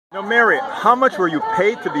Now, Mary, how much were you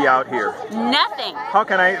paid to be out here? Nothing. How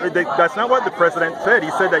can I? That's not what the president said.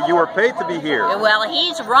 He said that you were paid to be here. Well,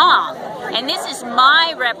 he's wrong. And this is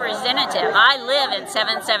my representative. I live in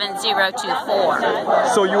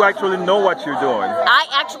 77024. So you actually know what you're doing? I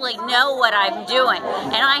actually know what I'm doing.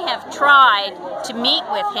 And I have tried to meet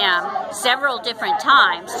with him several different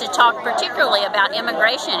times to talk particularly about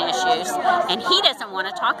immigration issues. And he doesn't want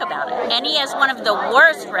to talk about it. And he has one of the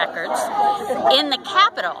worst records in the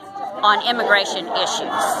Capitol on immigration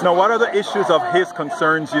issues. Now, what other issues of his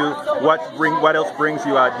concerns you? What else brings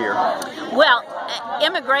you out here? Well,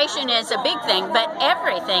 immigration is a big thing, but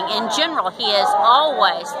everything in general, he is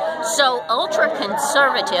always so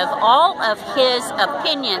ultra-conservative. All of his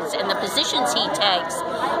opinions and the positions he takes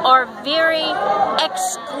are very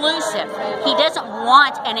exclusive. He doesn't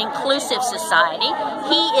want an inclusive society.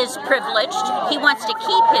 He is privileged. He wants to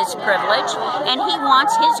keep his privilege, and he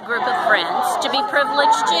wants his group of friends to be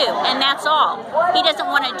privileged too, and that's all. He doesn't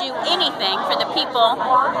want to do anything for the people,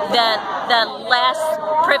 the less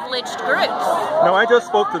privileged groups. Now, I just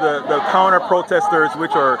spoke to the counter-protesters,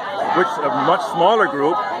 which are a much smaller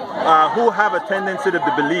group, who have a tendency to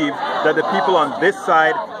believe that the people on this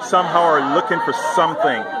side somehow are looking for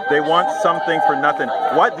something. They want something for nothing.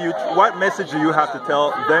 What message do you have to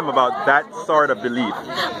tell them about that sort of belief?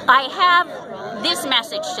 I have this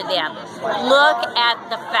message to them. Look at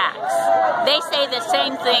the facts. They say the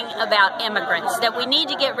same thing about immigrants, that we need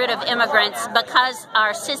to get rid of immigrants because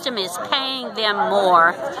our system is paying them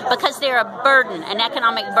more, because they're a burden, an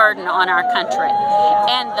economic burden on our country.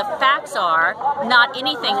 And the facts are not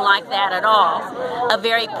anything like that at all. A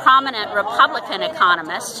very prominent Republican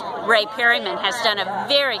economist, Ray Perryman, has done a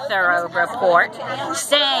very thorough report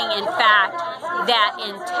saying, in fact, that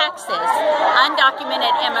in Texas,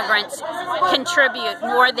 undocumented immigrants contribute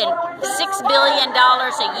more than $6 billion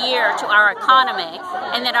a year to our economy,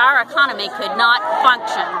 and that our economy could not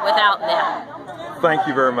function without them. Thank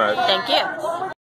you very much. Thank you.